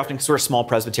very often because we're a small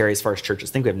presbytery as far as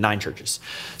churches. I think we have 9 churches.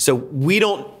 So we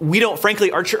don't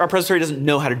frankly, our presbytery doesn't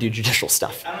know how to do judicial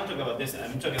stuff. I don't talk about this,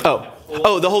 I'm talking about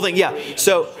the whole thing, yeah.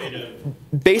 So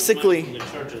basically, the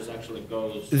churches actually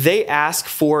goes. They ask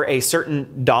for a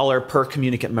certain dollar per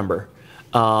communicant member.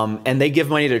 And they give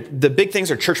money to, the big things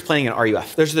are church planning and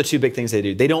RUF. Those are the 2 big things they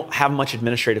do. They don't have much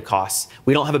administrative costs.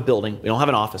 We don't have a building. We don't have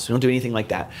an office. We don't do anything like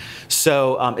that.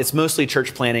 So it's mostly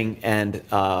church planning and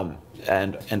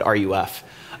RUF.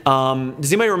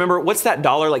 Does anybody remember, what's that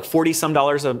dollar, like 40 some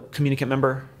dollars a communicant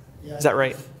member? Yeah, is that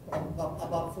right?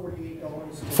 About $48.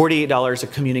 $48 a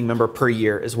communing member per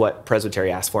year is what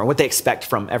presbytery asks for and what they expect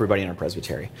from everybody in our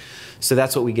presbytery. So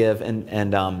that's what we give.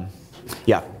 And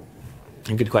yeah.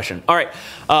 Good question. All right.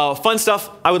 Fun stuff.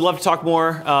 I would love to talk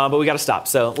more, but we got to stop.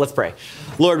 So let's pray.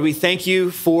 Lord, we thank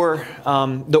you for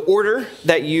the order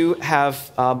that you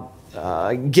have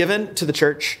given to the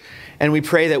church. And we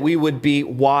pray that we would be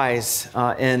wise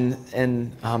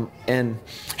in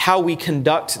how we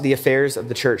conduct the affairs of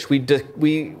the church.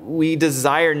 We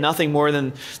desire nothing more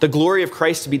than the glory of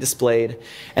Christ to be displayed,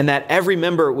 and that every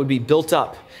member would be built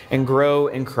up and grow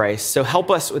in Christ. So help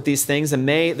us with these things, and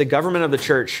may the government of the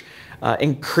church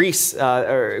increase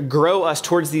or grow us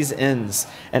towards these ends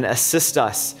and assist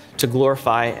us to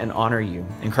glorify and honor you.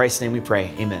 In Christ's name we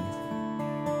pray, amen.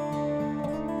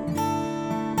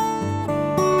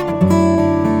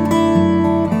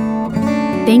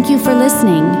 Thank you for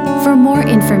listening. For more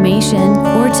information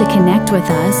or to connect with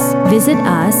us, visit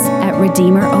us at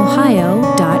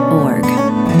redeemerohio.org.